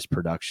serious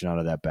production out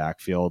of that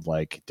backfield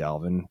like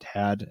Dalvin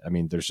had. I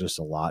mean, there's just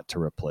a lot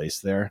to replace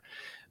there.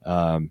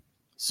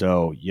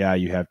 So, yeah,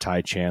 you have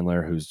Ty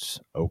Chandler, who's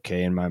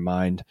okay in my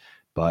mind,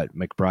 but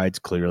McBride's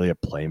clearly a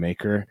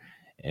playmaker.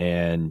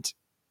 And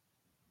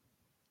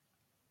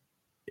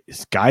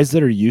it's guys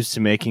that are used to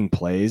making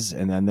plays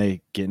and then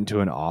they get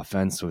into an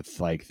offense with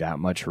like that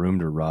much room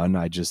to run.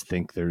 I just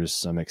think there's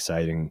some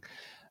exciting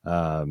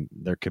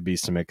there could be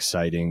some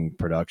exciting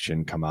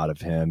production come out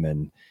of him.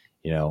 And,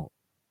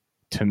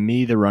 to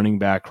me, the running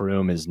back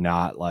room is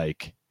not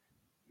like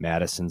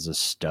Madison's a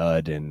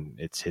stud and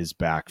it's his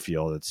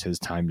backfield. It's his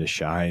time to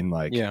shine.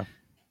 Like,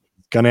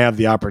 he's going to have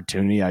the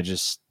opportunity. I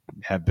just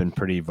have been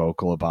pretty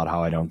vocal about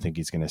how I don't think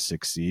he's going to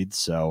succeed.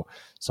 So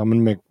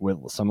someone like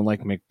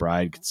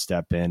McBride could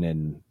step in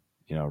and,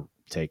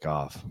 take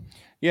off.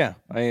 Yeah,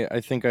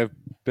 I think I've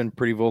been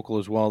pretty vocal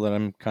as well that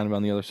I'm kind of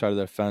on the other side of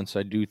that fence.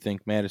 I do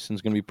think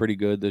Madison's going to be pretty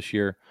good this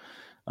year.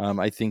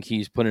 I think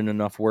he's put in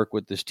enough work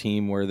with this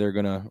team where they're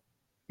going to,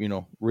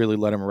 really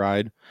let him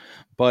ride.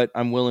 But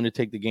I'm willing to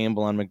take the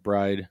gamble on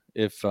McBride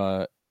if,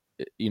 to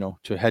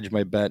hedge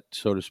my bet,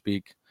 so to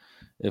speak.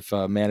 If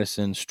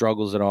Madison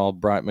struggles at all,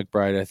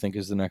 McBride, I think,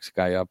 is the next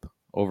guy up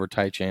over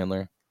Ty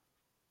Chandler.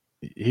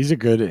 He's a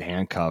good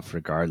handcuff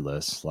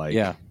regardless.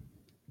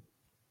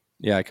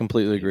 Yeah, I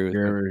completely agree with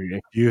you.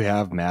 If you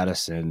have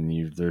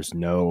Madison, there's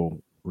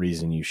no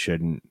reason you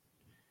shouldn't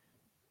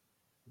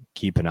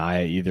keep an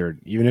eye even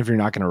if you're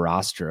not going to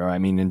roster. I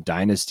mean, in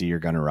Dynasty, you're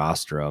going to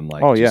roster him.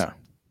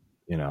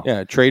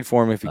 Trade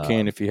for him if you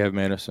can, if you have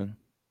Madison.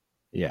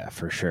 Yeah,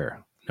 for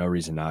sure. No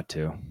reason not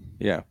to.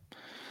 Yeah.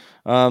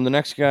 The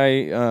next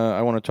guy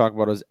I want to talk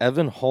about is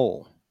Evan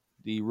Hull,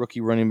 the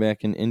rookie running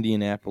back in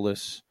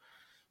Indianapolis.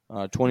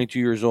 22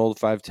 years old,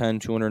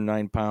 5'10",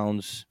 209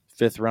 pounds,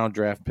 fifth-round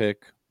draft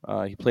pick.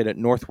 He played at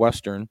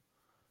Northwestern.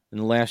 In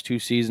the last 2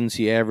 seasons,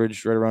 he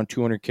averaged right around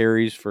 200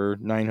 carries for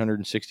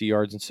 960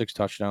 yards and 6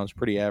 touchdowns,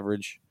 pretty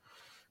average.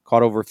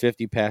 Caught over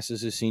 50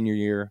 passes his senior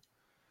year.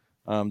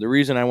 The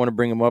reason I want to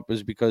bring him up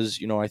is because,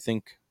 I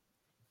think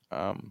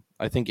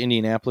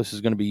Indianapolis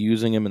is going to be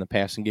using him in the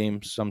passing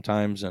game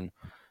sometimes, and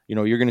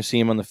you're going to see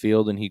him on the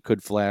field, and he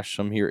could flash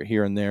some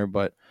here and there.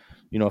 But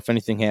if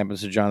anything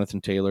happens to Jonathan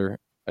Taylor,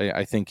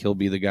 I think he'll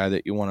be the guy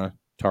that you want to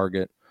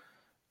target.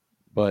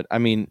 But I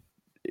mean,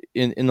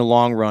 in the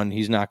long run,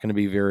 he's not going to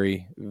be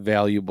very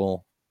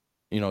valuable.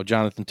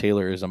 Jonathan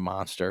Taylor is a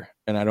monster,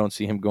 and I don't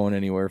see him going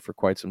anywhere for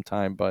quite some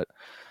time. But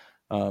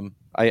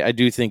I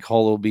do think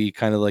Hull will be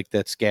kind of like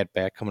that scat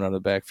back coming out of the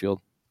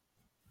backfield.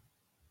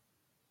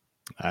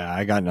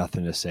 I got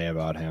nothing to say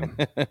about him.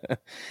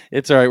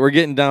 It's all right. We're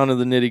getting down to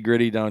the nitty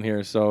gritty down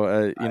here,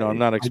 so I'm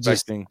not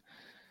expecting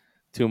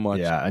too much.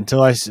 Yeah,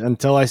 until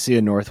I see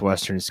a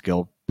Northwestern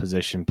skill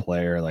position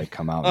player like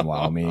come out and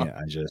wow me,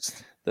 I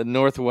just the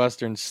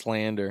Northwestern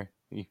slander.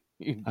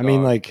 I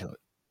mean, like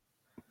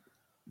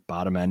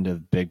bottom end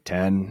of Big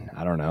Ten.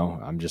 I don't know.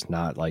 I'm just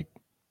not like.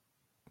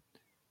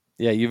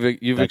 Yeah,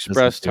 you've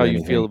expressed how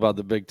you feel about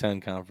the Big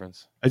Ten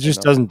conference. It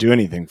just doesn't do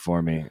anything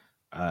for me.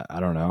 I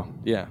don't know.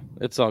 Yeah,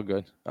 it's all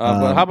good.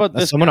 But how about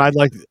this? Someone guy? I'd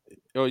like.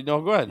 Oh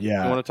no, go ahead.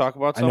 Yeah, you want to talk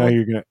about someone? I know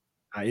you're gonna.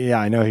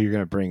 I know who you're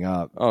gonna bring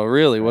up. Oh,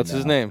 really? What's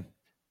his name?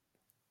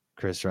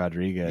 Chris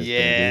Rodriguez.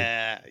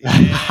 Yeah.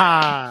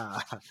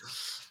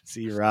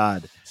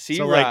 C-Rod.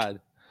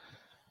 C-Rod.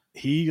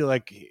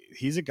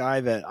 He's a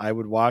guy that I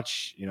would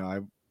watch. I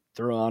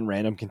throw on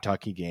random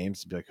Kentucky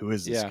games to be like, who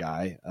is this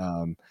guy?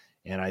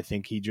 And I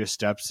think he just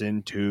steps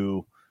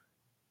into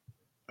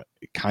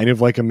kind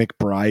of like a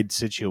McBride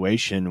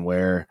situation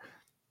where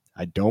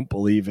I don't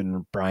believe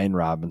in Brian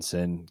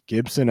Robinson.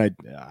 Gibson,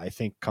 I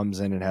think, comes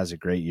in and has a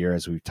great year,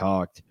 as we've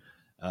talked.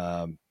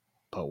 But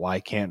why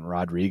can't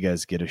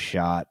Rodriguez get a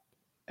shot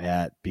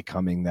at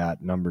becoming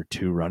that number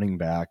 2 running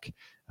back?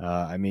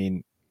 I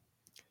mean,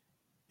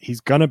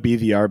 he's going to be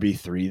the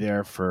RB3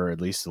 there for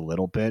at least a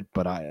little bit.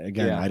 But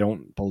I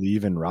don't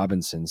believe in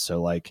Robinson.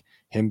 So, like,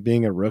 him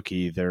being a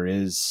rookie, there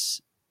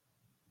is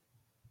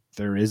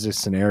a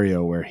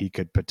scenario where he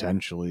could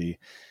potentially,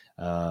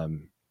 have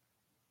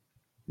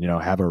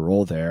a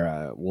role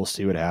there. We'll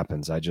see what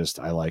happens. I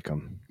like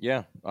him.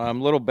 Yeah.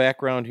 Little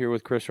background here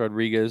with Chris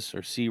Rodriguez,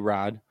 or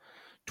C-Rod.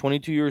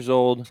 22 years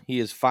old. He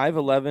is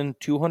 5'11",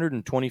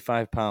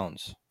 225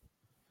 pounds.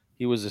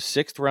 He was a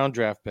 6th-round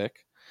draft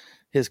pick.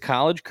 His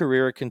college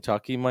career at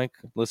Kentucky, Mike,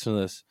 listen to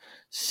this,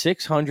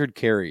 600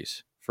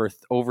 carries for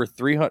over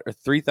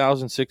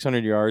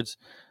 3,600 yards.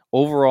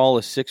 Overall,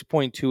 a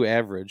 6.2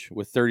 average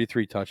with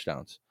 33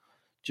 touchdowns.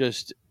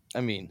 Just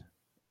a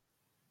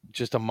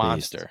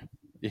monster.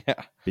 Beast.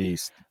 Yeah.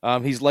 Beast.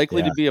 He's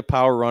likely to be a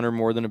power runner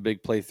more than a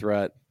big play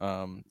threat.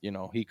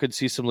 He could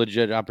see some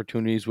legit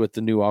opportunities with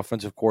the new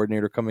offensive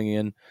coordinator coming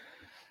in.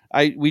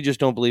 We just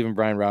don't believe in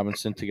Brian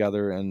Robinson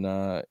together. And,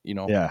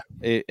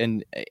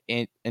 and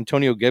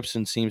Antonio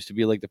Gibson seems to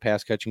be like the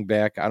pass catching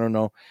back. I don't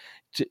know.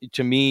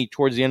 To me,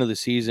 towards the end of the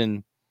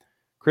season,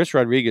 Chris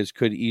Rodriguez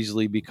could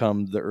easily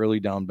become the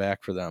early down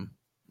back for them.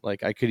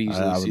 Like, I could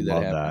easily see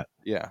that happen.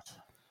 Yeah.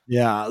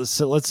 Yeah.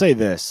 So let's say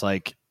this,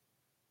 like,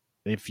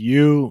 if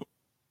you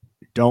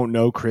don't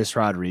know Chris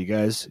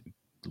Rodriguez,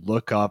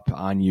 look up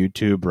on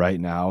YouTube right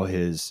now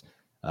his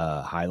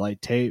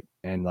highlight tape,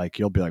 and like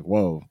you'll be like,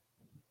 whoa,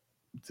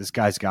 this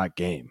guy's got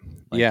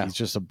game. Like, he's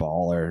just a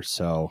baller.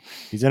 So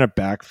he's in a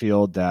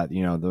backfield that,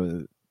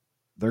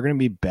 they're going to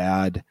be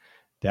bad.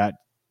 That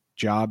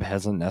job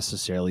hasn't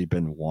necessarily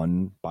been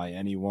won by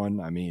anyone.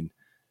 I mean,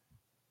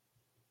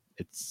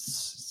 it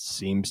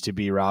seems to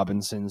be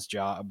Robinson's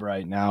job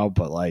right now,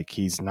 but like,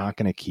 he's not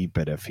going to keep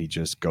it if he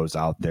just goes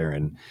out there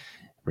and,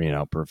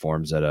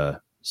 performs at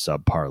a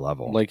subpar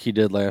level. Like he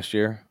did last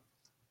year.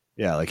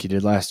 Yeah, like he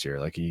did last year.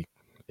 Like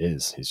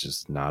he's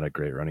just not a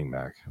great running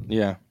back.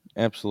 Yeah,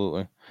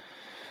 absolutely.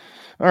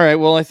 All right.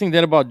 Well, I think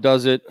that about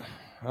does it.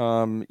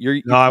 No,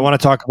 I want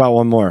to talk about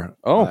one more.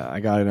 Oh, I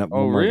got it.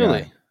 Oh,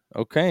 really? Guy.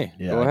 Okay.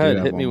 Yeah, go ahead.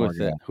 Hit me with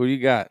it. Who do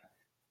you got?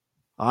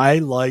 I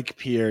like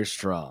Pierre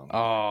Strong.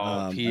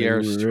 Oh,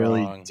 Pierre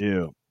Strong.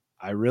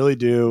 I really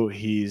do.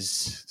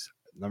 He's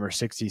number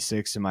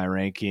 66 in my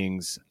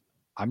rankings.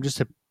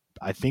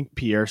 I think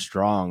Pierre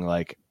Strong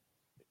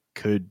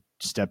could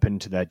step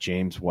into that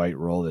James White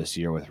role this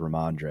year with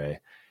Ramondre.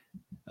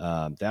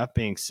 That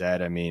being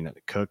said, I mean,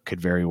 Cook could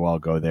very well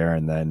go there,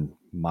 and then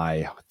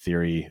my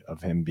theory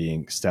of him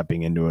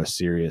stepping into a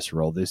serious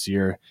role this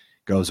year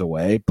goes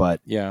away.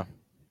 But yeah,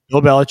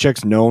 Bill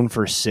Belichick's known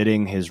for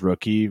sitting his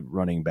rookie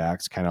running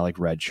backs, kind of like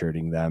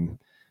redshirting them,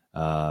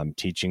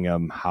 teaching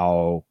them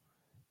how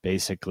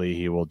basically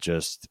he will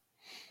just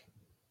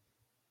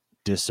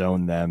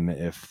disown them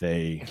if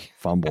they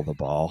fumble the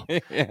ball.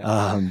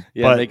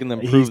 Making them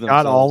prove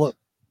themselves.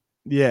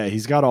 Yeah,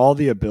 he's got all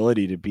the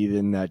ability to be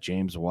in that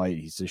James White.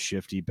 He's a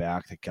shifty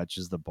back that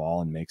catches the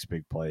ball and makes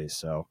big plays.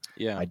 So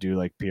Yeah. I do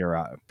like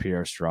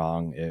Pierre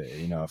Strong.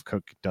 If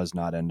Cook does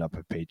not end up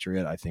a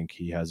Patriot, I think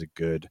he has a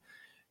good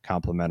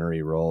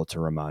complementary role to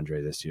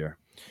Ramondre this year.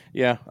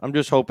 Yeah, I'm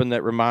just hoping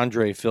that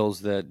Ramondre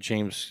fills that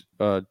James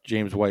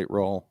White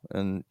role,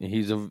 and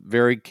he's a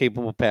very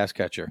capable pass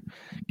catcher.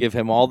 Give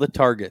him all the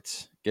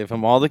targets, give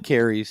him all the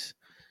carries.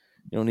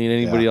 You don't need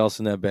anybody else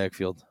in that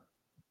backfield.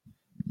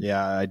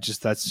 Yeah,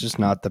 that's just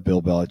not the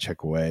Bill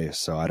Belichick way.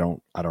 So I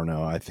don't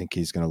know. I think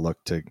he's going to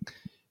look to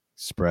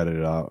spread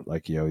it out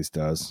like he always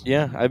does.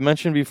 Yeah, I've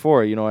mentioned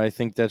before. I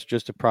think that's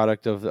just a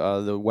product of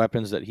the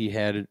weapons that he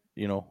had.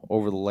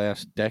 Over the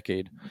last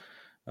decade.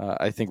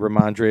 I think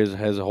Ramondre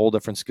has a whole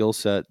different skill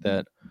set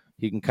that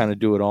he can kind of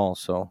do it all.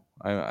 So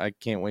I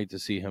can't wait to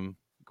see him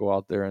go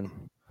out there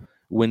and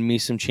win me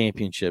some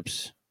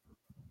championships.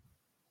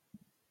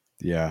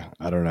 Yeah,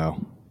 I don't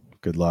know.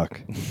 Good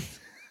luck.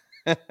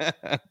 All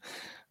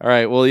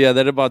right. Well, yeah,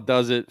 that about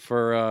does it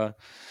for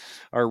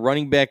our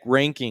running back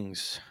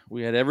rankings.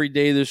 We had every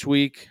day this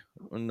week.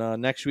 And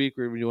next week,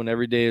 we're going to be doing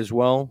every day as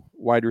well.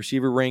 Wide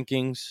receiver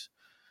rankings.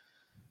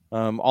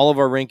 All of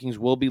our rankings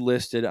will be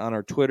listed on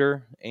our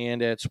Twitter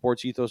and at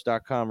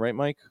sportsethos.com. Right,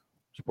 Mike?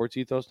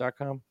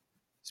 Sportsethos.com?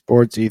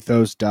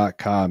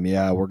 Sportsethos.com.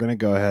 Yeah, we're going to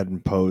go ahead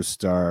and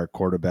post our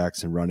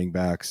quarterbacks and running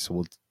backs.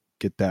 We'll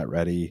get that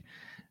ready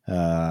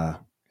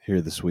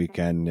here this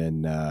weekend.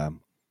 And,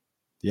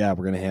 we're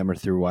going to hammer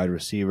through wide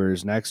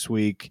receivers next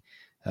week.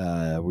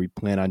 We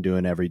plan on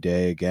doing every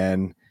day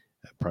again.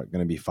 Probably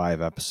going to be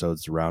 5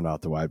 episodes to round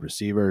out the wide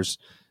receivers.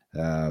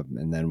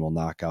 And then we'll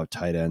knock out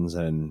tight ends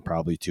in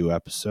probably 2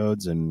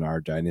 episodes. And our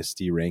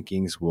Dynasty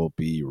rankings will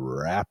be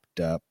wrapped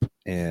up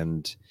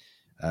and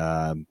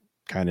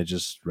kind of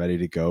just ready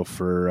to go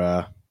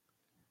for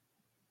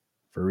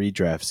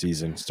redraft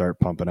season. Start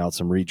pumping out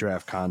some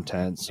redraft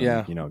content,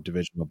 some,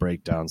 divisional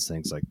breakdowns,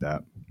 things like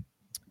that.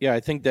 Yeah, I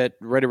think that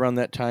right around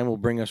that time will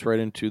bring us right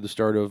into the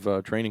start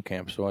of training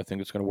camp. So I think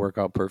it's going to work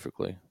out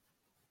perfectly.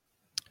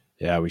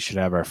 Yeah, we should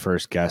have our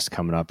first guest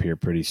coming up here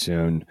pretty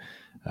soon.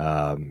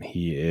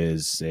 He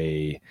is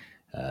a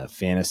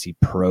fantasy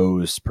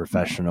pros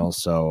professional,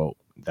 so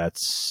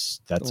that's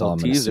all I'm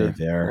going to say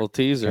there. A little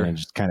teaser.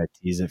 Just kind of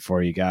tease it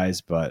for you guys,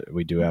 but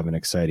we do have an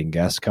exciting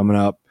guest coming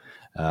up.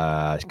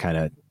 Kind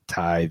of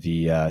tie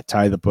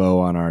the bow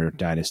on our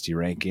Dynasty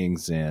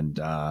rankings, and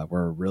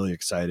we're really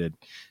excited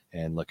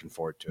and looking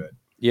forward to it.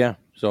 Yeah,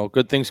 so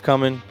good things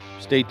coming.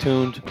 Stay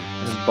tuned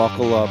and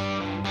buckle up.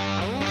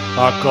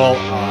 Buckle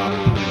up.